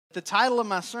The title of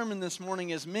my sermon this morning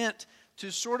is meant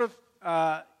to sort of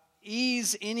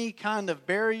ease any kind of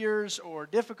barriers or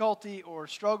difficulty or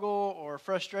struggle or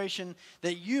frustration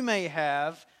that you may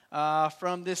have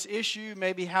from this issue,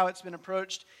 maybe how it's been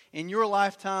approached in your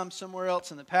lifetime somewhere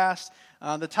else in the past.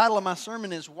 The title of my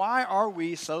sermon is, Why Are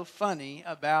We So Funny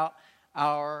About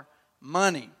Our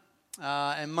Money?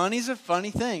 And money's a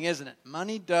funny thing, isn't it?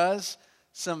 Money does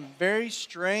some very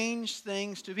strange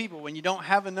things to people. When you don't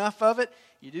have enough of it,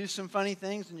 you do some funny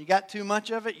things. When you got too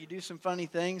much of it, you do some funny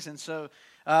things. And so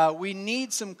we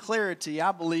need some clarity,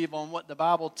 I believe, on what the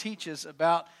Bible teaches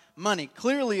about money.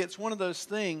 Clearly, it's one of those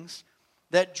things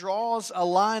that draws a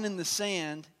line in the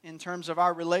sand in terms of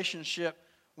our relationship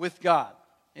with God.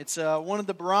 It's one of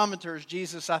the barometers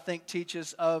Jesus, I think,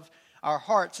 teaches of our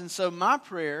hearts. And so my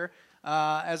prayer,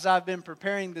 as I've been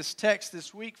preparing this text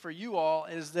this week for you all,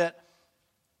 is that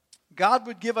God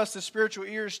would give us the spiritual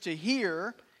ears to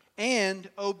hear and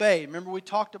obey. Remember, we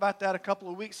talked about that a couple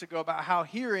of weeks ago, about how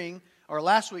hearing, or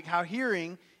last week, how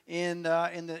hearing in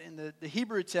the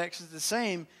Hebrew text is the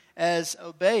same as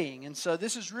obeying. And so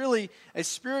this is really a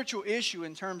spiritual issue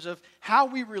in terms of how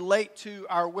we relate to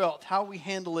our wealth, how we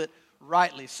handle it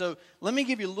rightly. So let me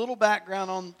give you a little background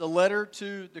on the letter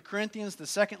to the Corinthians, the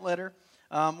second letter.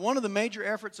 One of the major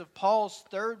efforts of Paul's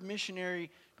third missionary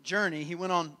journey, he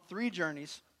went on 3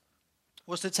 journeys,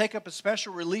 was to take up a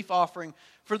special relief offering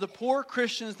for the poor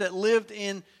Christians that lived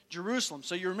in Jerusalem.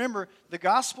 So you remember, the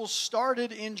gospel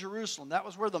started in Jerusalem. That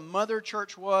was where the mother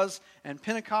church was, and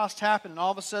Pentecost happened, and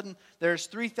all of a sudden there's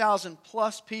 3,000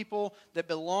 plus people that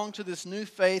belong to this new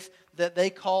faith that they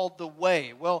called the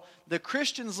Way. Well, the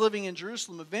Christians living in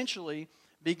Jerusalem eventually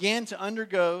began to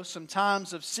undergo some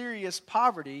times of serious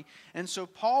poverty. And so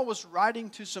Paul was writing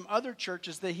to some other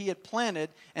churches that he had planted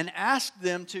and asked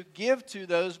them to give to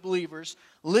those believers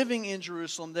living in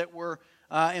Jerusalem that were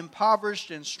impoverished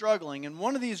and struggling. And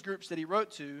one of these groups that he wrote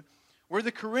to were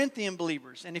the Corinthian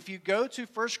believers. And if you go to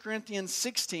 1 Corinthians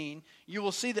 16, you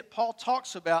will see that Paul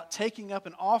talks about taking up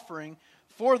an offering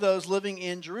for those living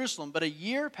in Jerusalem. But a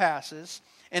year passes,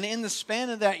 and in the span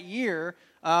of that year,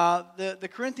 the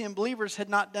Corinthian believers had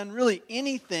not done really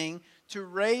anything to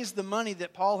raise the money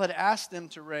that Paul had asked them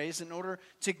to raise in order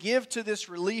to give to this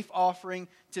relief offering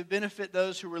to benefit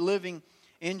those who were living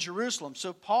in Jerusalem.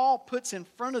 So Paul puts in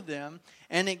front of them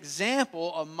an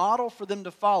example, a model for them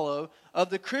to follow of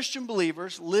the Christian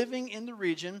believers living in the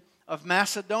region of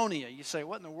Macedonia. You say,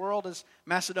 what in the world is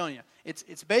Macedonia?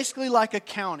 It's basically like a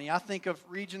county. I think of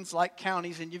regions like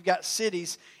counties, and you've got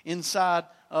cities inside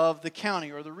of the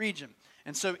county or the region.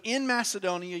 And so in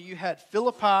Macedonia, you had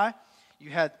Philippi,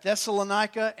 you had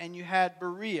Thessalonica, and you had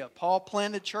Berea. Paul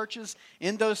planted churches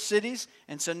in those cities,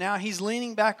 and so now he's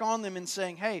leaning back on them and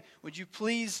saying, hey, would you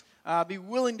please be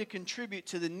willing to contribute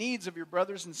to the needs of your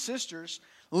brothers and sisters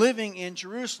living in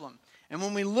Jerusalem? And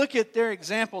when we look at their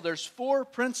example, there's 4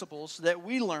 principles that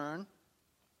we learn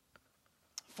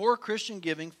for Christian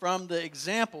giving from the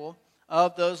example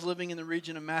of those living in the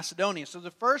region of Macedonia. So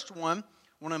the first one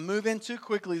I want to move into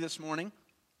quickly this morning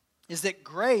is that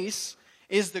grace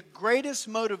is the greatest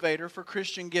motivator for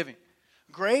Christian giving.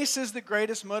 Grace is the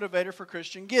greatest motivator for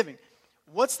Christian giving.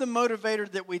 What's the motivator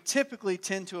that we typically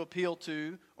tend to appeal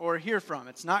to or hear from?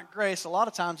 It's not grace. A lot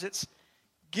of times it's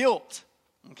guilt,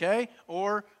 okay,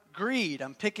 or greed.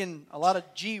 I'm picking a lot of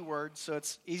G words, so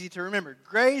it's easy to remember.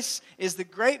 Grace is the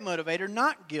great motivator,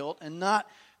 not guilt and not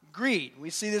greed. We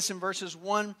see this in verses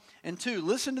 1 and 2.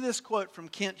 Listen to this quote from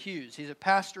Kent Hughes. He's a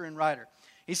pastor and writer.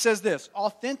 He says this,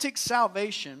 authentic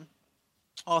salvation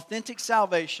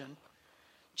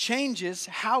changes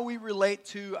how we relate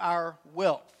to our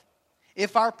wealth.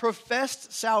 If our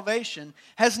professed salvation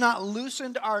has not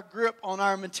loosened our grip on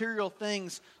our material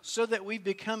things so that we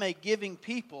become a giving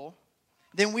people,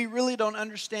 then we really don't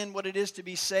understand what it is to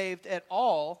be saved at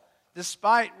all,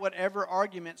 despite whatever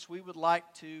arguments we would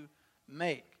like to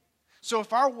make. So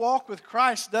if our walk with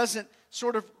Christ doesn't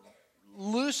sort of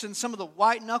loosen some of the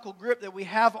white-knuckle grip that we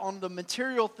have on the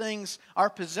material things, our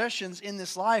possessions in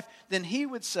this life, then he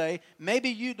would say, maybe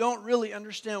you don't really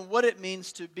understand what it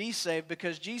means to be saved,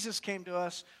 because Jesus came to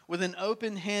us with an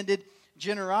open-handed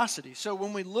generosity. So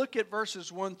when we look at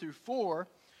verses 1 through 4,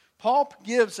 Paul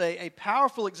gives a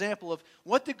powerful example of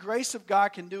what the grace of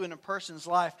God can do in a person's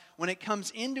life when it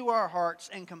comes into our hearts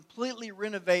and completely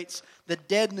renovates the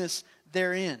deadness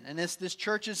therein. And it's this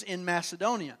churches in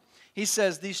Macedonia. He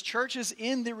says these churches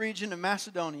in the region of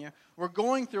Macedonia were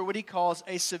going through what he calls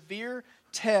a severe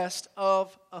test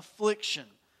of affliction.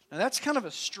 Now that's kind of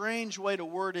a strange way to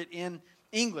word it in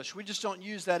English. We just don't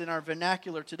use that in our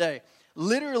vernacular today.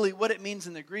 Literally what it means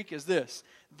in the Greek is this.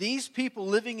 These people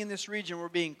living in this region were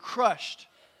being crushed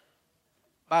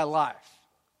by life.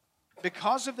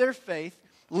 Because of their faith,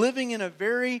 living in a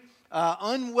very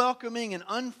unwelcoming and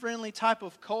unfriendly type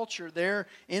of culture there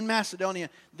in Macedonia,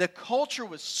 the culture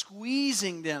was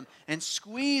squeezing them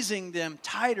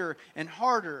tighter and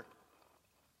harder.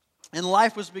 And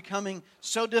life was becoming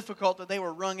so difficult that they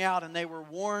were wrung out and they were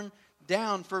worn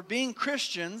down for being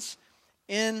Christians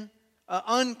in an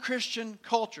unchristian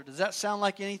culture. Does that sound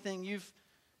like anything you've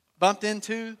bumped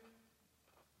into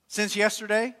since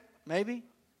yesterday? Maybe?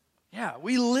 Yeah,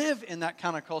 we live in that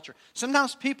kind of culture.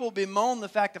 Sometimes people bemoan the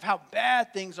fact of how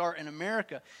bad things are in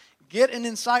America. Get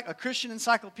a Christian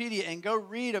encyclopedia and go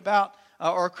read about,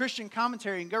 or a Christian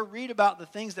commentary, and go read about the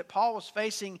things that Paul was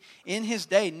facing in his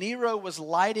day. Nero was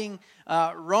lighting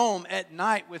Rome at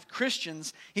night with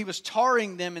Christians. He was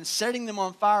tarring them and setting them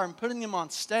on fire and putting them on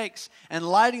stakes and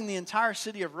lighting the entire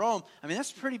city of Rome. I mean,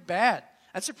 that's pretty bad.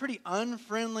 That's a pretty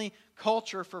unfriendly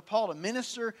culture for Paul to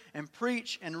minister and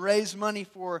preach and raise money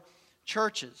for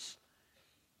churches.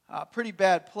 Pretty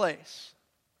bad place.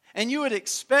 And you would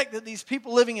expect that these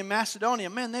people living in Macedonia,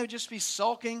 man, they would just be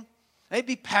sulking. They'd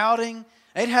be pouting.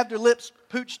 They'd have their lips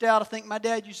pooched out. I think my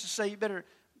dad used to say, you better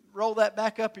roll that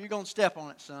back up or you're going to step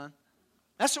on it, son.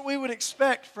 That's what we would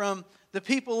expect from the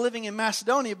people living in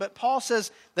Macedonia. But Paul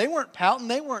says they weren't pouting.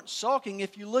 They weren't sulking.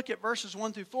 If you look at verses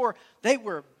 1 through 4, they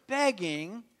were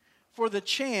begging for the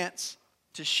chance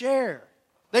to share.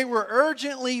 They were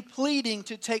urgently pleading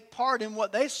to take part in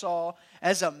what they saw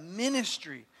as a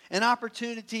ministry, an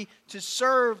opportunity to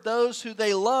serve those who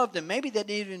they loved. And maybe they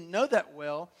didn't even know that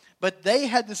well, but they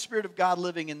had the Spirit of God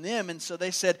living in them. And so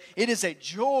they said, it is a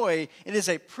joy, it is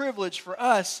a privilege for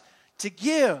us to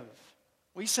give.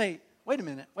 We say, wait a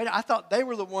minute, I thought they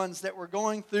were the ones that were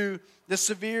going through the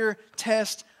severe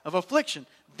test of affliction.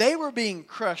 They were being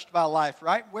crushed by life,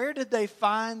 right? Where did they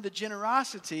find the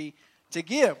generosity to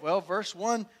give? Well, verse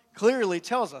 1 clearly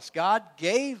tells us God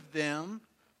gave them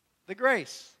the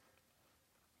grace.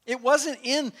 It wasn't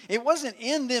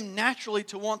in them naturally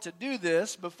to want to do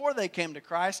this before they came to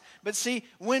Christ. But see,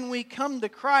 when we come to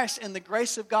Christ and the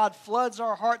grace of God floods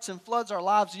our hearts and floods our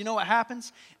lives, you know what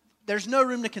happens? There's no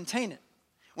room to contain it.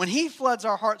 When He floods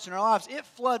our hearts and our lives, it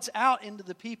floods out into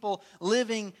the people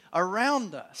living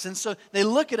around us. And so they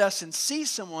look at us and see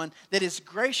someone that is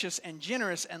gracious and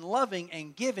generous and loving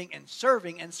and giving and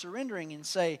serving and surrendering and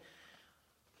say,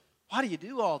 why do you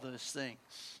do all those things?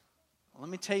 Well, let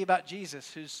me tell you about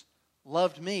Jesus, who's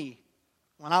loved me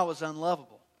when I was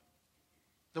unlovable.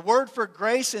 The word for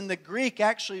grace in the Greek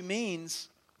actually means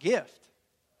gift.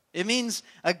 It means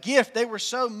a gift. They were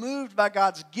so moved by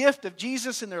God's gift of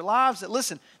Jesus in their lives that,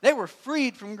 listen, they were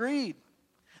freed from greed.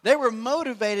 They were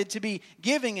motivated to be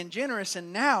giving and generous.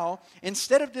 And now,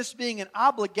 instead of this being an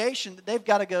obligation that they've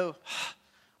got to go,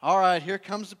 all right, here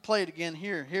comes the plate again.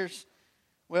 Here's,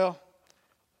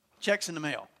 checks in the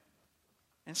mail.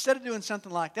 Instead of doing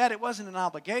something like that, it wasn't an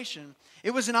obligation.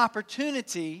 It was an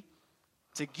opportunity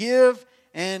to give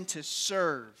and to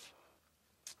serve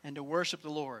and to worship the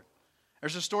Lord.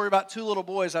 There's a story about two little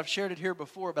boys. I've shared it here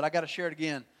before, but I got to share it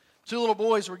again. Two little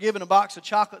boys were given a box of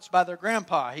chocolates by their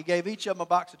grandpa. He gave each of them a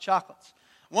box of chocolates.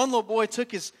 One little boy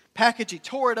took his package, he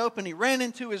tore it open, he ran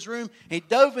into his room, he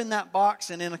dove in that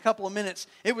box, and in a couple of minutes,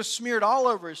 it was smeared all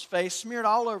over his face, smeared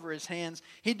all over his hands.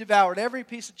 He devoured every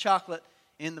piece of chocolate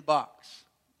in the box.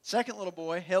 Second little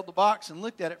boy held the box and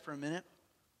looked at it for a minute,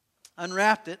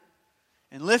 unwrapped it,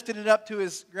 and lifted it up to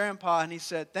his grandpa, and he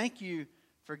said, "Thank you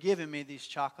for giving me these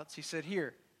chocolates." He said,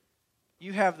 "Here,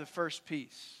 you have the first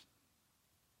piece."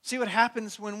 See what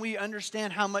happens when we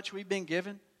understand how much we've been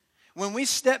given? When we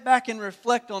step back and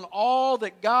reflect on all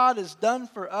that God has done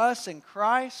for us in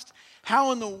Christ,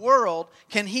 how in the world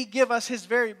can He give us His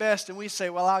very best and we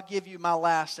say, "Well, I'll give you my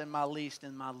last and my least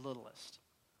and my littlest"?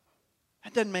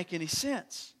 That doesn't make any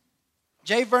sense.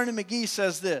 J. Vernon McGee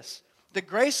says this: "The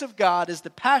grace of God is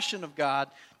the passion of God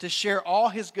to share all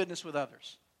His goodness with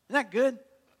others." Isn't that good?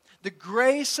 The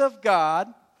grace of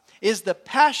God is the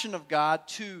passion of God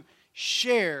to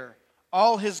share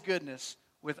all His goodness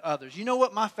with others. You know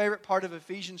what my favorite part of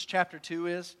Ephesians chapter 2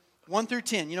 is? 1 through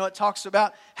 10. You know, it talks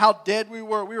about how dead we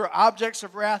were. We were objects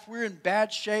of wrath. We were in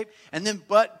bad shape. And then,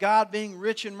 but God, being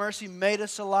rich in mercy, made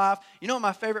us alive. You know what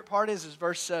my favorite part is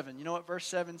verse 7. You know what verse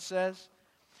 7 says?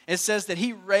 It says that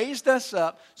He raised us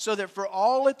up so that for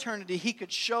all eternity He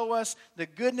could show us the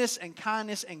goodness and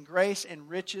kindness and grace and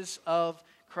riches of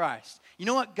Christ. You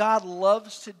know what God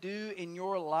loves to do in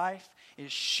your life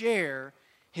is share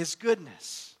His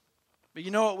goodness. But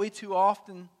you know what we too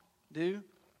often do?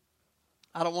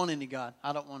 I don't want any, God.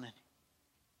 I don't want any.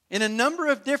 In a number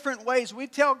of different ways, we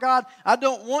tell God, I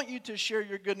don't want you to share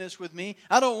your goodness with me.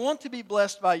 I don't want to be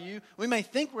blessed by you. We may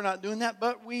think we're not doing that,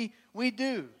 but we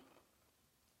do.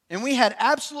 And we had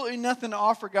absolutely nothing to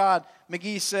offer God,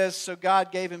 McGee says, so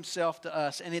God gave himself to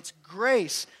us. And it's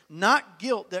grace, not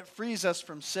guilt, that frees us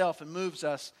from self and moves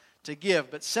us to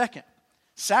give. But second,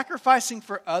 sacrificing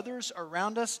for others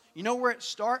around us, you know where it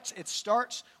starts? It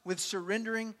starts with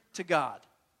surrendering to God.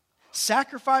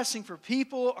 Sacrificing for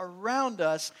people around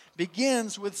us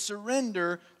begins with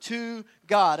surrender to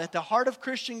God. At the heart of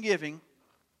Christian giving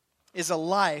is a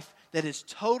life that is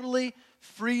totally,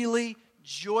 freely,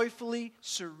 joyfully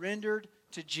surrendered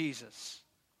to Jesus.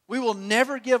 We will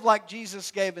never give like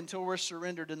Jesus gave until we're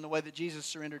surrendered in the way that Jesus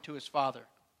surrendered to his Father.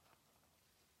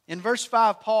 In verse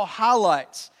 5, Paul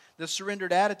highlights the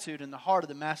surrendered attitude in the heart of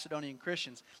the Macedonian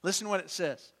Christians. Listen to what it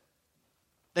says.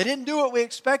 They didn't do what we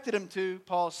expected them to,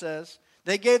 Paul says.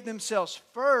 They gave themselves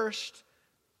first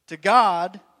to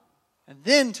God and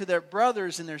then to their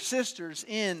brothers and their sisters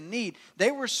in need. They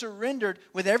were surrendered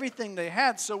with everything they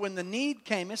had. So when the need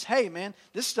came, it's, hey man,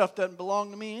 this stuff doesn't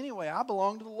belong to me anyway. I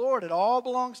belong to the Lord. It all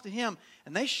belongs to Him.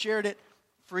 And they shared it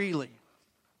freely.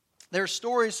 There are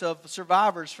stories of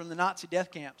survivors from the Nazi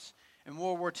death camps in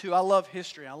World War II. I love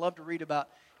history. I love to read about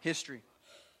history.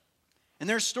 And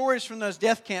there's stories from those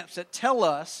death camps that tell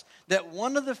us that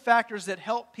one of the factors that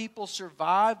helped people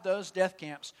survive those death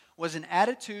camps was an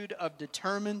attitude of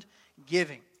determined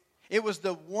giving. It was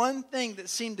the one thing that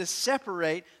seemed to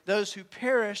separate those who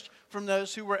perished from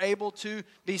those who were able to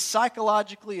be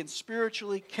psychologically and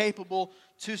spiritually capable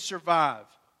to survive.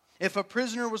 If a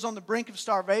prisoner was on the brink of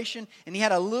starvation and he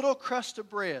had a little crust of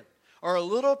bread, or a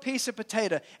little piece of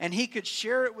potato, and he could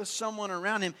share it with someone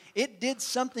around him, it did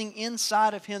something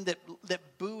inside of him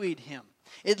that buoyed him.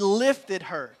 It lifted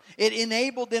her. It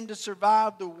enabled them to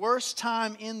survive the worst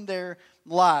time in their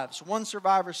lives. One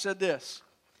survivor said this,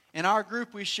 in our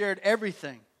group we shared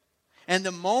everything. And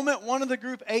the moment one of the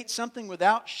group ate something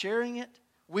without sharing it,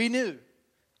 we knew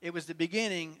it was the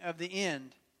beginning of the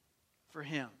end for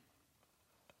him.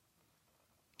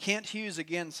 Kent Hughes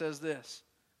again says this,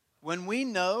 when we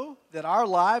know that our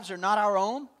lives are not our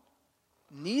own,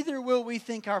 neither will we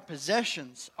think our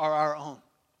possessions are our own.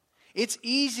 It's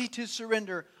easy to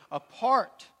surrender a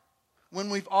part when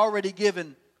we've already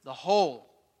given the whole.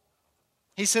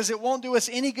 He says it won't do us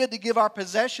any good to give our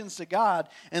possessions to God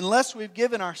unless we've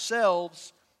given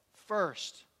ourselves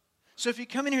first. So if you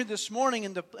come in here this morning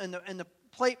and the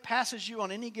plate passes you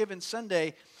on any given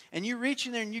Sunday, and you reach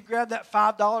in there and you grab that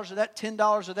 $5 or that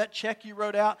 $10 or that check you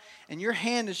wrote out, and your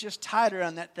hand is just tight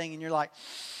around that thing, and you're like,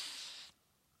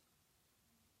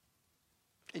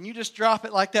 and you just drop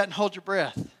it like that and hold your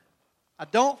breath. I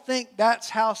don't think that's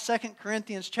how 2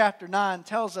 Corinthians chapter 9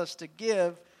 tells us to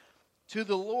give to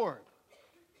the Lord.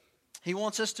 He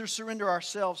wants us to surrender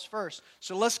ourselves first.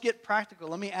 So let's get practical.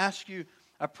 Let me ask you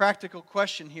a practical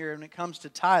question here when it comes to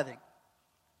tithing.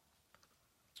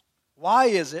 Why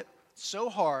is it so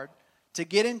hard to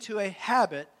get into a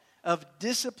habit of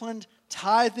disciplined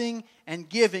tithing and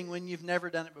giving when you've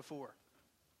never done it before?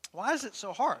 Why is it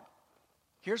so hard?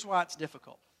 Here's why it's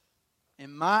difficult.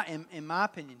 In my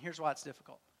opinion, here's why it's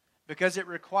difficult. Because it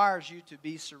requires you to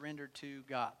be surrendered to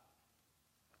God.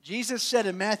 Jesus said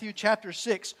in Matthew chapter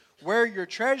 6, where your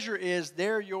treasure is,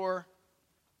 there your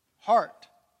heart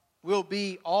will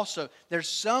be also. There's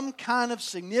some kind of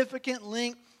significant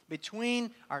link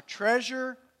between our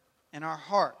treasure and our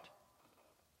heart.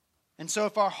 And so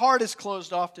if our heart is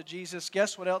closed off to Jesus,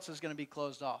 guess what else is going to be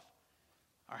closed off?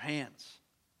 Our hands.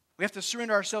 We have to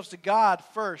surrender ourselves to God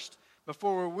first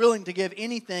before we're willing to give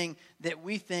anything that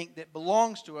we think that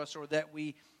belongs to us or that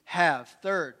we have.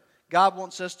 Third, God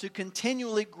wants us to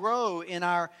continually grow in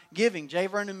our giving. J.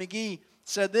 Vernon McGee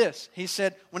said this. He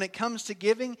said, when it comes to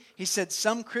giving, he said,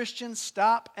 some Christians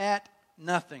stop at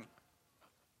nothing.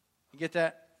 You get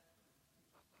that?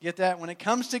 Get that? When it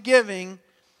comes to giving,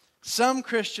 some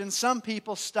Christians, some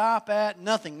people stop at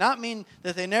nothing. Not mean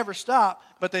that they never stop,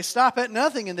 but they stop at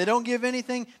nothing and they don't give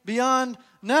anything beyond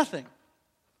nothing.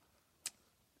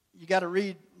 You got to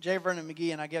read J. Vernon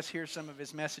McGee and I guess hear some of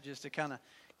his messages to kind of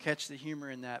catch the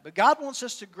humor in that. But God wants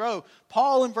us to grow.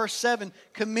 Paul in verse 7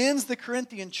 commends the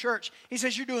Corinthian church. He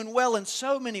says you're doing well in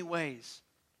so many ways.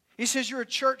 He says you're a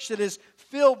church that is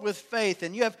filled with faith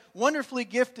and you have wonderfully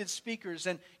gifted speakers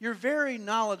and you're very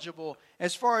knowledgeable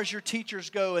as far as your teachers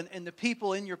go and the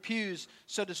people in your pews,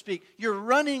 so to speak. You're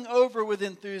running over with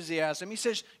enthusiasm. He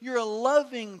says you're a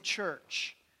loving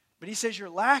church. But he says you're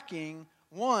lacking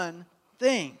one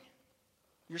thing.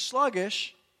 You're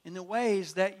sluggish in the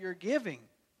ways that you're giving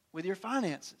with your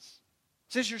finances.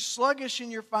 It says you're sluggish in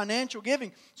your financial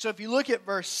giving. So if you look at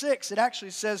verse 6, it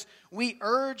actually says, we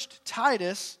urged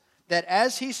Titus that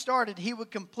as he started, he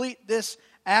would complete this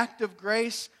act of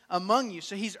grace among you.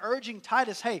 So he's urging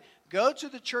Titus, hey, go to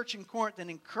the church in Corinth and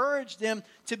encourage them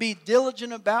to be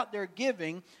diligent about their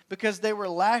giving because they were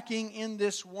lacking in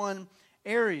this one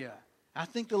area. I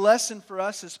think the lesson for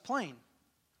us is plain.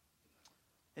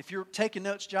 If you're taking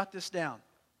notes, jot this down.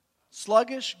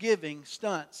 Sluggish giving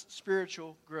stunts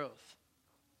spiritual growth.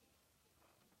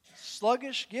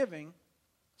 Sluggish giving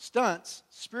stunts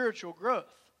spiritual growth.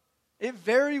 It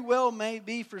very well may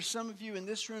be for some of you in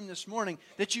this room this morning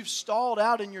that you've stalled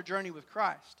out in your journey with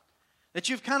Christ. That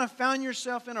you've kind of found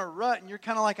yourself in a rut and you're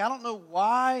kind of like, I don't know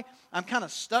why I'm kind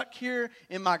of stuck here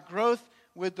in my growth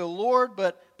with the Lord,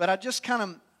 but I just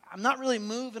I'm not really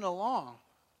moving along.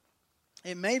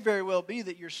 It may very well be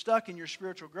that you're stuck in your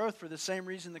spiritual growth for the same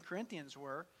reason the Corinthians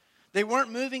were. They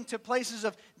weren't moving to places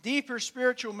of deeper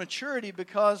spiritual maturity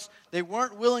because they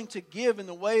weren't willing to give in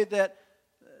the way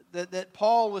that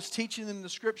Paul was teaching them the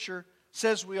Scripture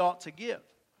says we ought to give.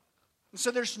 And so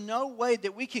there's no way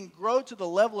that we can grow to the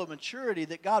level of maturity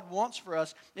that God wants for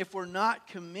us if we're not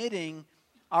committing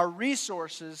our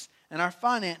resources and our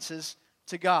finances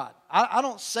to God. I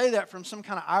don't say that from some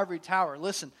kind of ivory tower.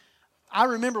 Listen, I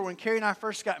remember when Carrie and I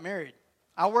first got married,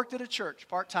 I worked at a church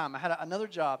part-time. I had another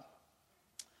job,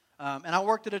 and I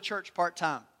worked at a church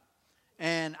part-time.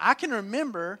 And I can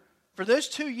remember for those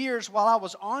 2 years while I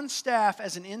was on staff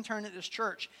as an intern at this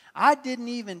church, I didn't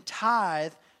even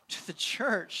tithe to the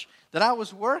church that I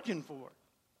was working for.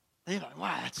 They're like,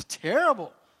 wow, that's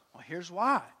terrible. Well, here's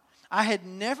why. I had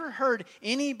never heard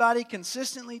anybody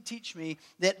consistently teach me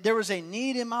that there was a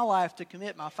need in my life to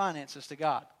commit my finances to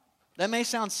God. That may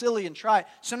sound silly and trite.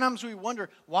 Sometimes we wonder,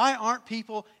 why aren't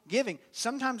people giving?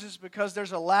 Sometimes it's because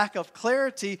there's a lack of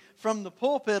clarity from the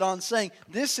pulpit on saying,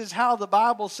 this is how the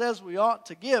Bible says we ought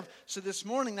to give. So this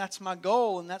morning, that's my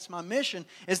goal and that's my mission,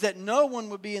 is that no one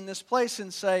would be in this place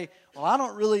and say, well, I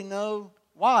don't really know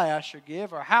why I should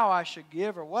give or how I should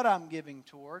give or what I'm giving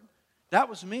toward. That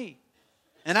was me.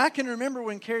 And I can remember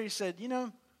when Carrie said,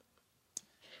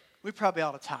 we probably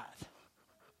ought to tithe.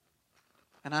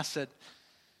 And I said,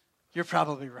 you're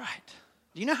probably right.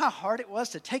 Do you know how hard it was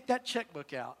to take that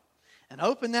checkbook out and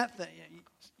open that thing?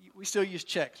 We still use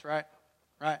checks, right?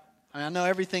 Right. I know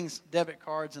everything's debit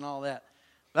cards and all that.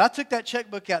 But I took that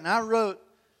checkbook out and I wrote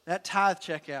that tithe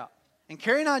check out. And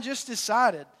Carrie and I just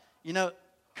decided,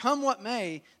 come what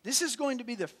may, this is going to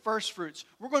be the first fruits.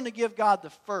 We're going to give God the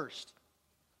first.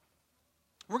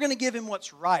 We're going to give Him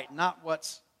what's right, not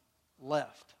what's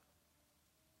left.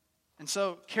 And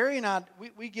so Carrie and I,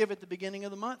 we give at the beginning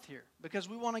of the month here because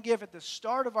we want to give at the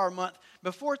start of our month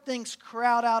before things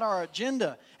crowd out our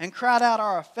agenda and crowd out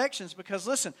our affections. Because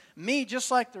listen, me,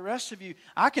 just like the rest of you,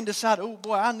 I can decide, oh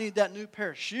boy, I need that new pair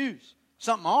of shoes.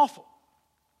 Something awful.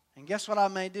 And guess what I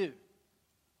may do?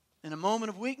 In a moment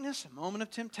of weakness, a moment of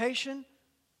temptation,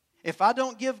 if I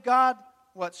don't give God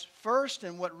what's first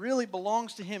and what really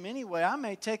belongs to Him anyway, I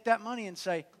may take that money and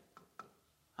say,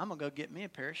 I'm going to go get me a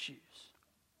pair of shoes.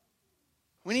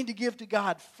 We need to give to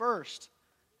God first.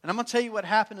 And I'm going to tell you what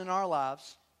happened in our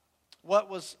lives. What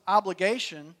was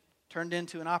obligation turned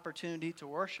into an opportunity to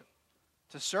worship,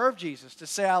 to serve Jesus, to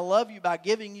say I love you by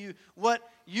giving you what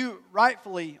you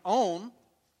rightfully own.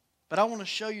 But I want to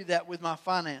show you that with my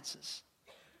finances.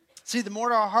 See, the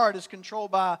more our heart is controlled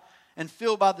by and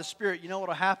filled by the Spirit, you know what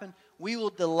will happen? We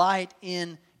will delight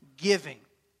in giving.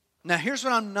 Now, here's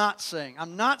what I'm not saying.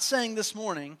 I'm not saying this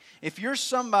morning, if you're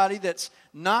somebody that's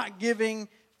not giving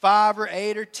 5 or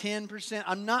 8 or 10%,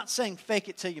 I'm not saying fake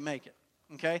it till you make it,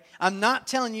 okay? I'm not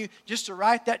telling you just to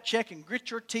write that check and grit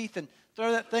your teeth and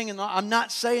throw that thing in. I'm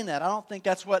not saying that. I don't think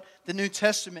that's what the New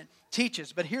Testament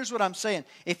teaches. But here's what I'm saying.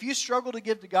 If you struggle to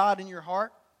give to God in your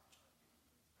heart,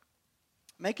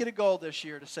 make it a goal this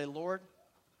year to say, Lord,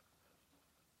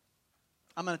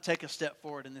 I'm going to take a step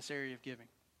forward in this area of giving.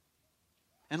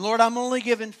 And Lord, I'm only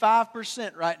giving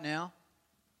 5% right now.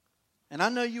 And I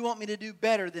know you want me to do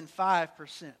better than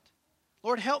 5%.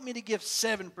 Lord, help me to give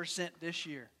 7% this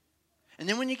year. And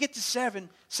then when you get to 7,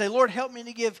 say, Lord, help me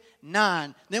to give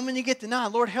 9. Then when you get to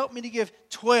 9, Lord, help me to give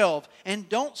 12. And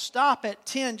don't stop at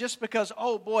 10 just because,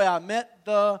 oh boy, I met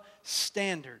the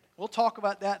standard. We'll talk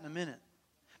about that in a minute.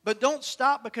 But don't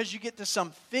stop because you get to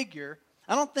some figure.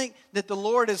 I don't think that the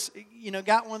Lord has,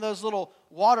 got one of those little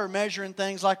water measuring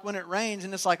things like when it rains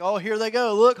and it's like, oh, here they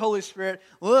go. Look, Holy Spirit.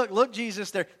 Look,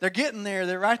 Jesus. They're getting there.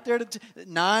 They're right there to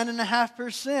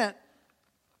 9.5%.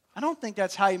 I don't think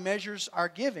that's how He measures our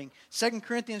giving. 2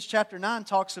 Corinthians chapter 9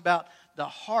 talks about the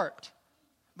heart.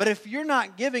 But if you're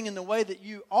not giving in the way that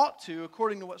you ought to,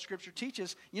 according to what Scripture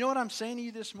teaches, you know what I'm saying to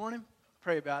you this morning?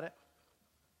 Pray about it.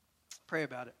 Pray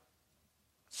about it.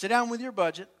 Sit down with your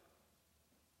budget.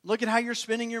 Look at how you're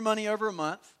spending your money over a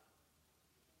month.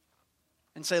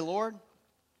 And say, Lord,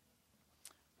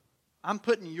 I'm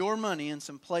putting your money in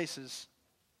some places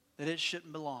that it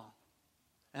shouldn't belong.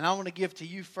 And I want to give to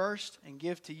you first and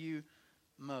give to you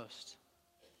most.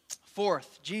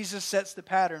 Fourth, Jesus sets the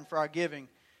pattern for our giving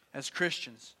as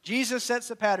Christians. Jesus sets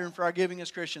the pattern for our giving as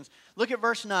Christians. Look at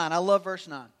verse 9. I love verse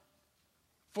 9.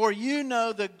 For you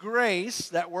know the grace,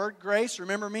 that word grace,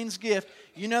 remember, means gift.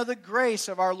 You know the grace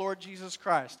of our Lord Jesus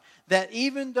Christ, that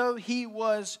even though He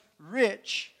was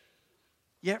rich,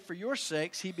 yet for your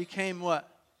sakes He became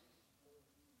what?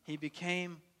 He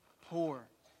became poor.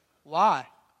 Why?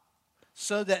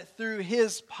 So that through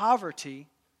His poverty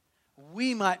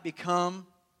we might become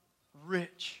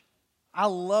rich. I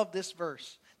love this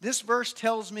verse. This verse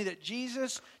tells me that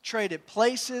Jesus traded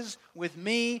places with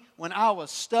me when I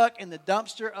was stuck in the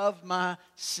dumpster of my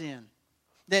sin.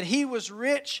 That He was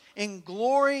rich in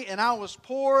glory and I was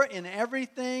poor in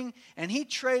everything. And He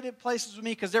traded places with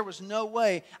me because there was no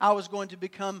way I was going to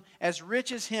become as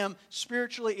rich as Him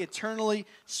spiritually, eternally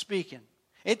speaking.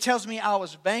 It tells me I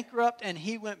was bankrupt and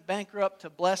He went bankrupt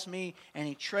to bless me and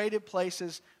He traded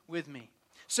places with me.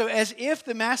 So as if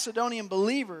the Macedonian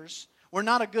believers were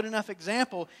not a good enough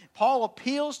example, Paul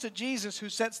appeals to Jesus, who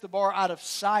sets the bar out of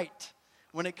sight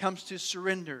when it comes to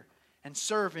surrender and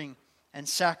serving and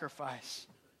sacrifice.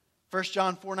 1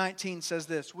 John 4:19 says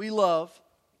this, we love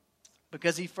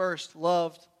because He first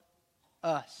loved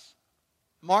us.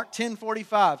 Mark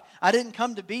 10:45, I didn't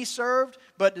come to be served,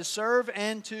 but to serve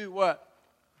and to what?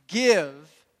 Give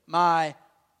my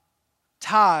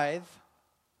tithe.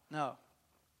 No.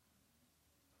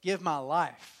 Give my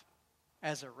life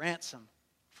as a ransom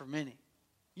for many.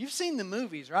 You've seen the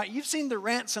movies, right? You've seen the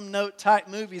ransom note type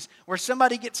movies where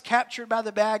somebody gets captured by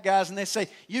the bad guys and they say,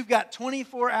 you've got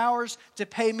 24 hours to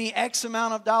pay me X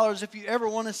amount of dollars if you ever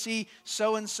want to see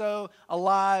so-and-so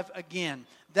alive again.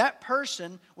 That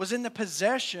person was in the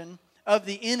possession of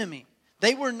the enemy.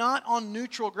 They were not on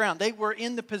neutral ground. They were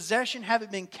in the possession, having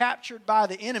been captured by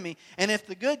the enemy. And if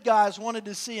the good guys wanted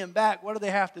to see him back, what do they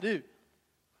have to do?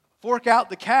 Fork out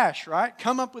the cash, right?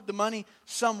 Come up with the money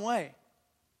some way.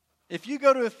 If you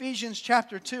go to Ephesians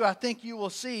chapter 2, I think you will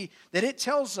see that it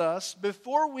tells us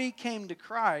before we came to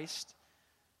Christ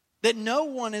that no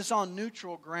one is on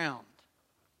neutral ground.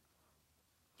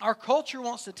 Our culture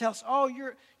wants to tell us, oh,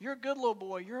 you're a good little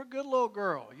boy, you're a good little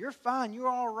girl, you're fine, you're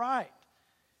all right.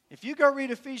 If you go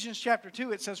read Ephesians chapter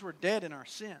 2, it says we're dead in our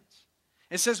sins.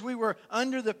 It says we were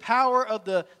under the power of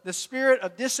the spirit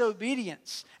of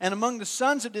disobedience and among the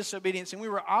sons of disobedience, and we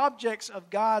were objects of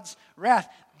God's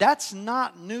wrath. That's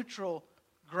not neutral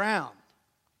ground.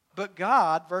 But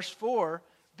God, verse 4,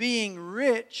 being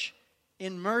rich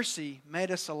in mercy,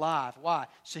 made us alive. Why?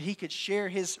 So He could share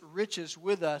His riches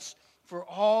with us for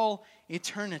all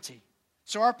eternity.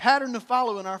 So our pattern to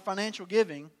follow in our financial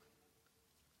giving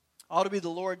ought to be the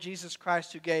Lord Jesus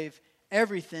Christ, who gave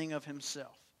everything of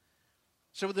Himself.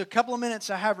 So with the couple of minutes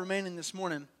I have remaining this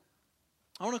morning,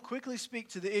 I want to quickly speak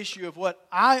to the issue of what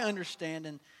I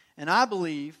understand and I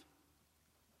believe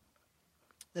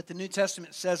that the New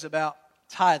Testament says about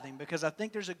tithing, because I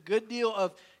think there's a good deal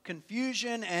of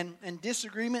confusion and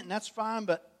disagreement, and that's fine,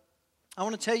 but I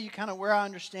want to tell you kind of where I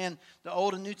understand the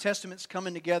Old and New Testaments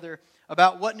coming together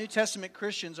about what New Testament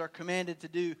Christians are commanded to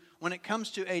do when it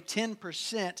comes to a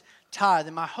 10% tithe.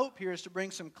 And my hope here is to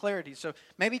bring some clarity. So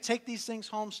maybe take these things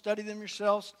home, study them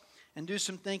yourselves, and do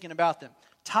some thinking about them.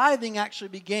 Tithing actually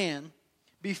began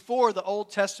before the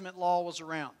Old Testament law was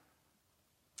around.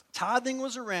 Tithing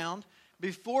was around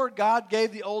before God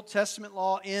gave the Old Testament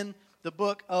law in the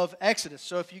book of Exodus.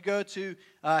 So if you go to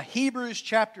Hebrews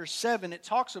chapter 7, it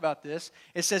talks about this.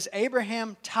 It says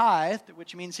Abraham tithed,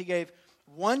 which means he gave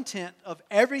 1/10 of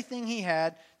everything he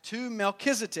had to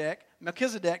Melchizedek,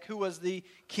 who was the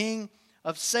king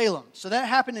of Salem. So that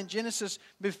happened in Genesis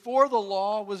before the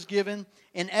law was given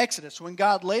in Exodus. When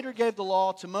God later gave the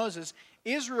law to Moses,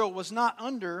 Israel was not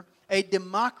under a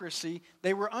democracy.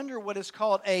 They were under what is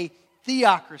called a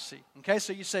theocracy. Okay,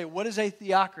 so you say, what is a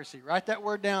theocracy? Write that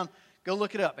word down. Go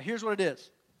look it up. But here's what it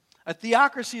is. A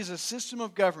theocracy is a system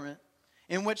of government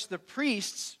in which the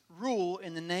priests rule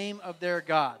in the name of their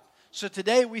God. So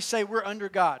today we say we're under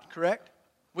God, correct?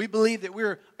 We believe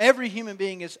that every human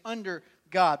being is under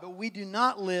God, but we do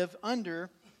not live under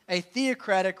a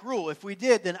theocratic rule. If we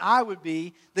did, then I would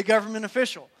be the government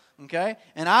official, okay?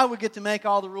 And I would get to make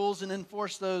all the rules and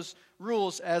enforce those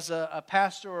rules as a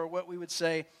pastor, or what we would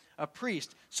say a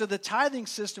priest. So the tithing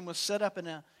system was set up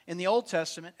in in the Old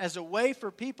Testament as a way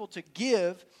for people to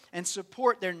give and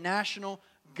support their national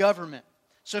government.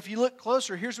 So if you look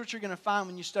closer, here's what you're going to find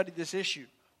when you study this issue.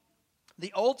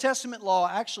 The Old Testament law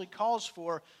actually calls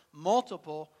for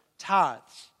multiple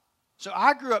tithes. So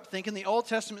I grew up thinking the Old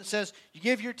Testament says you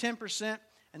give your 10%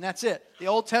 and that's it. The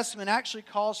Old Testament actually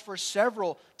calls for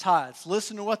several tithes.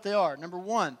 Listen to what they are. Number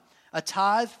one, a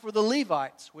tithe for the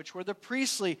Levites, which were the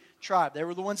priestly tribe. They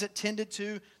were the ones that tended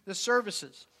to the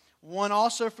services. One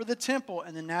also for the temple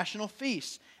and the national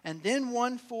feasts. And then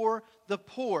one for the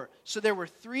poor. So there were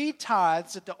 3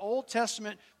 tithes that the Old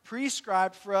Testament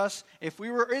prescribed for us, if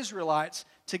we were Israelites,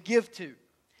 to give to.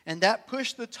 And that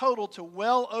pushed the total to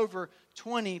well over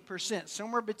 20%,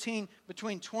 somewhere between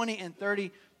 20 and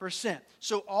 30%.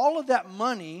 So all of that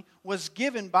money was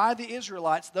given by the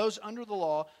Israelites, those under the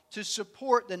law, to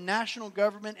support the national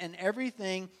government and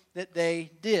everything that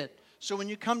they did. So when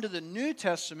you come to the New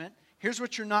Testament, here's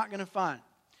what you're not going to find.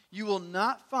 You will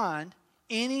not find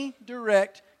any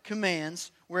direct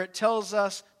commands where it tells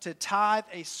us to tithe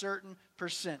a certain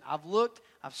percent. I've looked,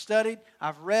 I've studied,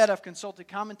 I've read, I've consulted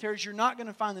commentaries. You're not going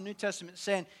to find the New Testament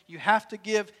saying you have to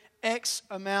give X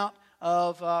amount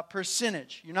of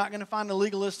percentage. You're not going to find a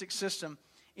legalistic system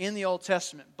in the Old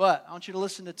Testament. But I want you to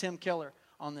listen to Tim Keller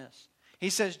on this. He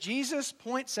says, Jesus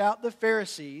points out the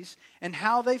Pharisees and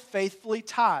how they faithfully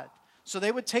tithe. So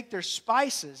they would take their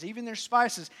spices, even their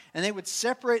spices, and they would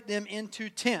separate them into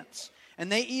tenths.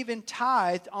 And they even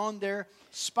tithed on their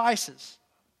spices.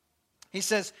 He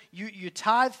says, you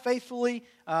tithe faithfully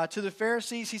to the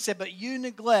Pharisees. He said, but you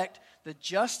neglect the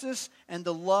justice and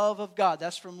the love of God.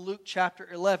 That's from Luke chapter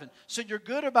 11. So you're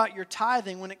good about your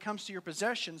tithing when it comes to your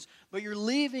possessions, but you're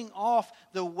leaving off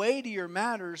the weightier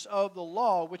matters of the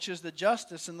law, which is the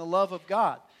justice and the love of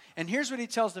God. And here's what he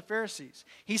tells the Pharisees.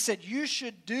 He said, you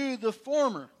should do the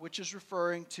former, which is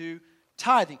referring to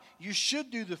tithing. You should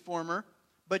do the former,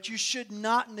 but you should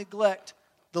not neglect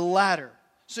the latter.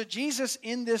 So Jesus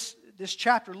in this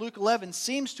chapter, Luke 11,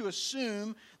 seems to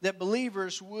assume that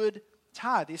believers would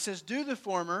tithe. He says, do the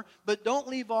former, but don't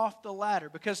leave off the latter,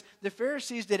 because the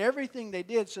Pharisees did everything they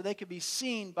did so they could be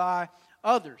seen by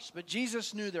others. But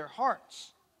Jesus knew their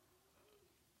hearts.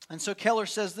 And so Keller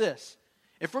says this,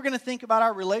 if we're going to think about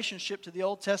our relationship to the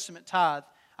Old Testament tithe,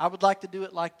 I would like to do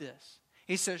it like this.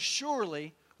 He says,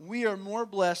 surely we are more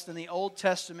blessed than the Old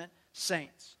Testament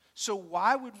saints. So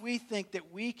why would we think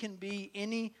that we can be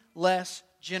any less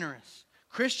generous?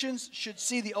 Christians should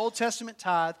see the Old Testament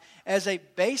tithe as a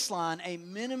baseline, a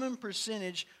minimum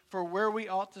percentage for where we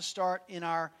ought to start in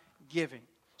our giving.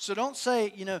 So don't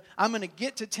say, I'm going to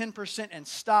get to 10% and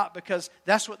stop because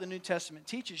that's what the New Testament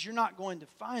teaches. You're not going to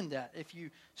find that if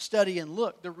you study and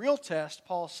look. The real test,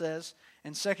 Paul says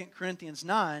in 2 Corinthians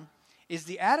 9, is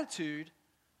the attitude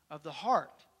of the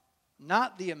heart,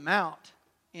 not the amount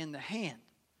in the hand.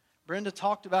 Brenda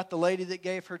talked about the lady that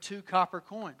gave her 2 copper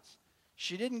coins.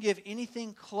 She didn't give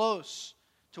anything close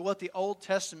to what the Old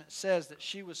Testament says that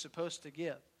she was supposed to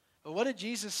give. But what did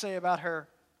Jesus say about her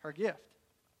gift?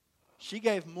 She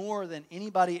gave more than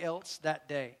anybody else that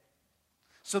day.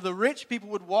 So the rich people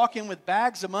would walk in with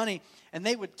bags of money and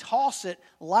they would toss it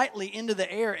lightly into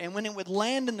the air. And when it would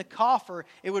land in the coffer,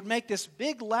 it would make this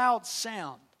big loud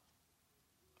sound.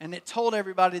 And it told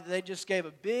everybody that they just gave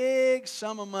a big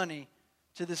sum of money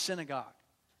to the synagogue.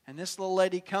 And this little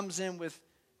lady comes in with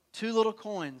 2 little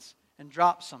coins and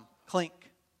drops them. Clink,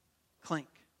 clink.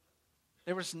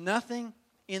 There was nothing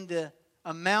in the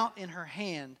amount in her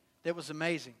hand that was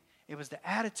amazing. It was the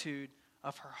attitude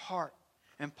of her heart.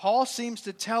 And Paul seems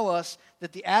to tell us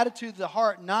that the attitude of the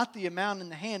heart, not the amount in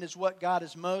the hand, is what God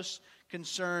is most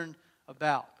concerned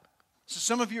about. So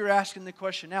some of you are asking the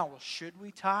question now, well, should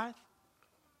we tithe?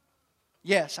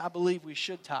 Yes, I believe we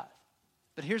should tithe.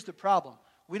 But here's the problem.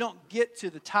 We don't get to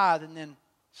the tithe and then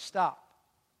stop.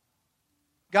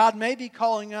 God may be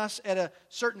calling us at a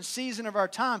certain season of our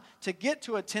time to get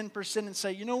to a 10% and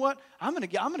say, you know what? I'm going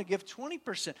to give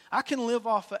 20%. I can live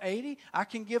off of 80. I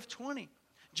can give 20.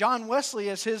 John Wesley,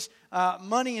 as his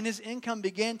money and his income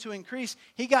began to increase,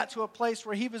 he got to a place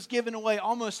where he was giving away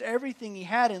almost everything he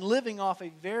had and living off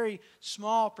a very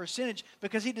small percentage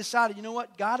because he decided, you know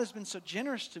what? God has been so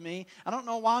generous to me. I don't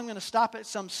know why I'm going to stop at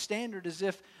some standard as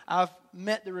if I've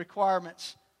met the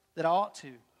requirements that I ought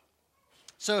to.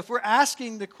 So if we're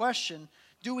asking the question,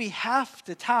 do we have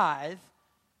to tithe?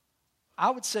 I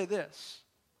would say this.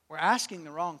 We're asking the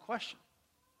wrong question.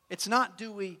 It's not,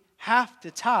 do we have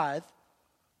to tithe?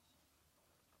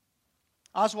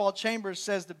 Oswald Chambers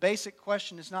says the basic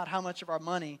question is not how much of our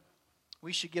money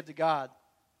we should give to God,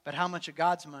 but how much of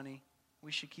God's money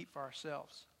we should keep for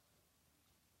ourselves.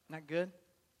 Isn't that good?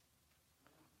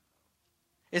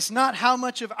 It's not how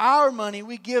much of our money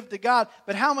we give to God,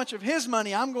 but how much of His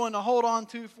money I'm going to hold on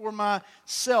to for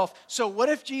myself. So what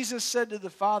if Jesus said to the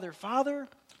Father, Father,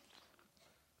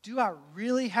 do I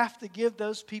really have to give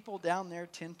those people down there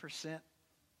 10%?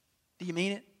 Do you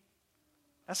mean it?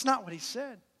 That's not what He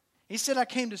said. He said, I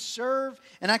came to serve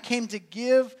and I came to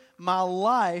give my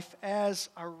life as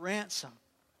a ransom.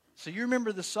 So you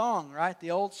remember the song, right?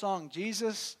 The old song,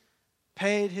 Jesus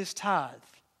paid His tithe.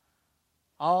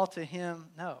 All to Him,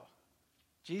 no.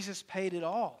 Jesus paid it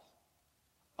all.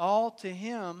 All to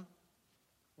Him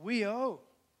we owe.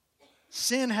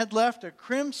 Sin had left a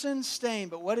crimson stain,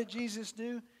 but what did Jesus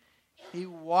do? He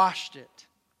washed it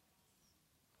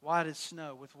white as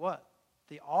snow. With what?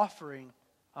 The offering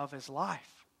of His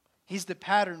life. He's the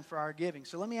pattern for our giving.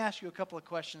 So let me ask you a couple of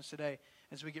questions today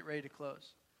as we get ready to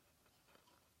close.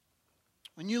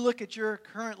 When you look at your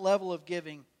current level of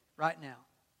giving right now,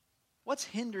 what's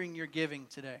hindering your giving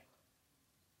today?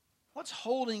 What's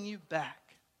holding you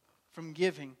back from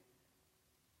giving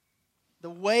the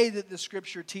way that the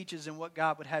Scripture teaches and what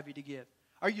God would have you to give?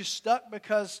 Are you stuck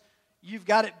because you've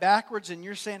got it backwards and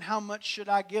you're saying, how much should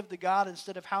I give to God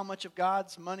instead of how much of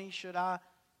God's money should I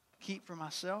keep for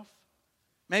myself?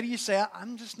 Maybe you say,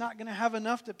 I'm just not going to have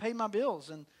enough to pay my bills,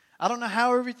 and I don't know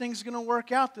how everything's going to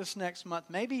work out this next month.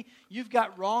 Maybe you've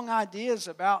got wrong ideas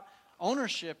about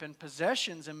ownership and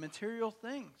possessions and material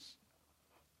things.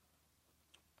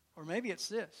 Or maybe it's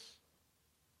this.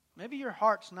 Maybe your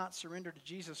heart's not surrendered to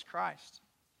Jesus Christ.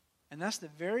 And that's the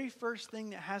very first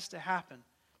thing that has to happen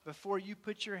before you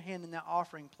put your hand in that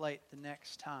offering plate the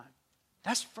next time.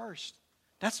 That's first.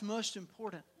 That's most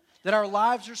important. That our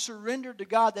lives are surrendered to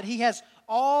God, that He has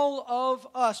all of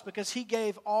us because He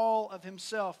gave all of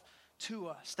Himself to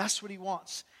us. That's what He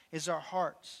wants, is our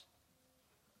hearts.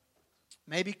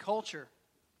 Maybe culture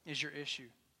is your issue.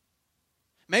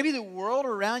 Maybe the world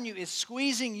around you is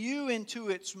squeezing you into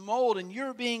its mold and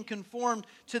you're being conformed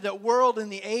to the world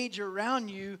and the age around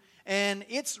you, and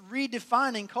it's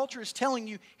redefining. Culture is telling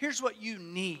you, here's what you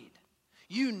need.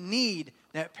 You need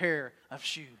that pair of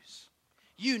shoes.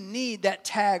 You need that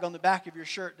tag on the back of your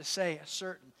shirt to say a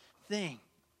certain thing.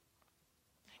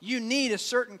 You need a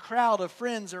certain crowd of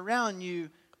friends around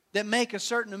you that make a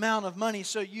certain amount of money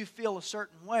so you feel a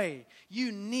certain way.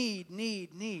 You need.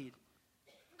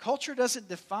 Culture doesn't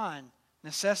define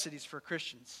necessities for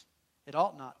Christians. It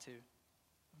ought not to.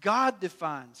 God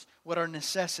defines what are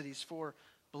necessities for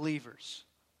believers.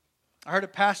 I heard a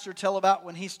pastor tell about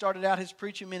when he started out his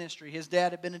preaching ministry. His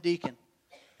dad had been a deacon.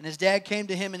 And his dad came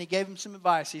to him and he gave him some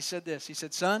advice. He said this. He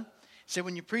said, son, he said,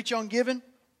 when you preach on giving,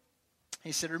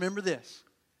 he said, remember this.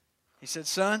 He said,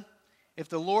 son, if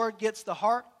the Lord gets the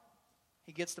heart,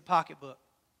 He gets the pocketbook.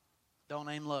 Don't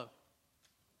aim low.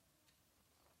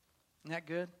 Isn't that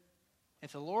good?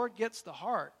 If the Lord gets the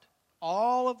heart,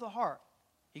 all of the heart,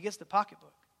 He gets the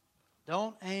pocketbook.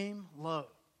 Don't aim low.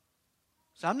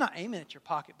 So I'm not aiming at your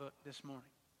pocketbook this morning.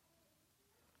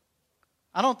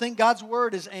 I don't think God's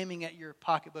Word is aiming at your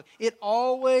pocketbook. It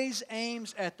always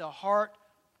aims at the heart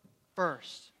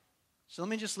first. So let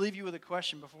me just leave you with a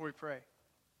question before we pray.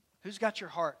 Who's got your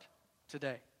heart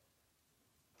today?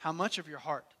 How much of your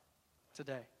heart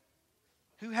today?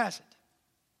 Who has it?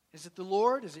 Is it the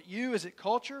Lord? Is it you? Is it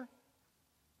culture?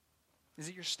 Is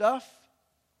it your stuff?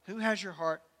 Who has your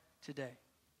heart today?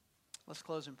 Let's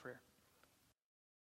close in prayer.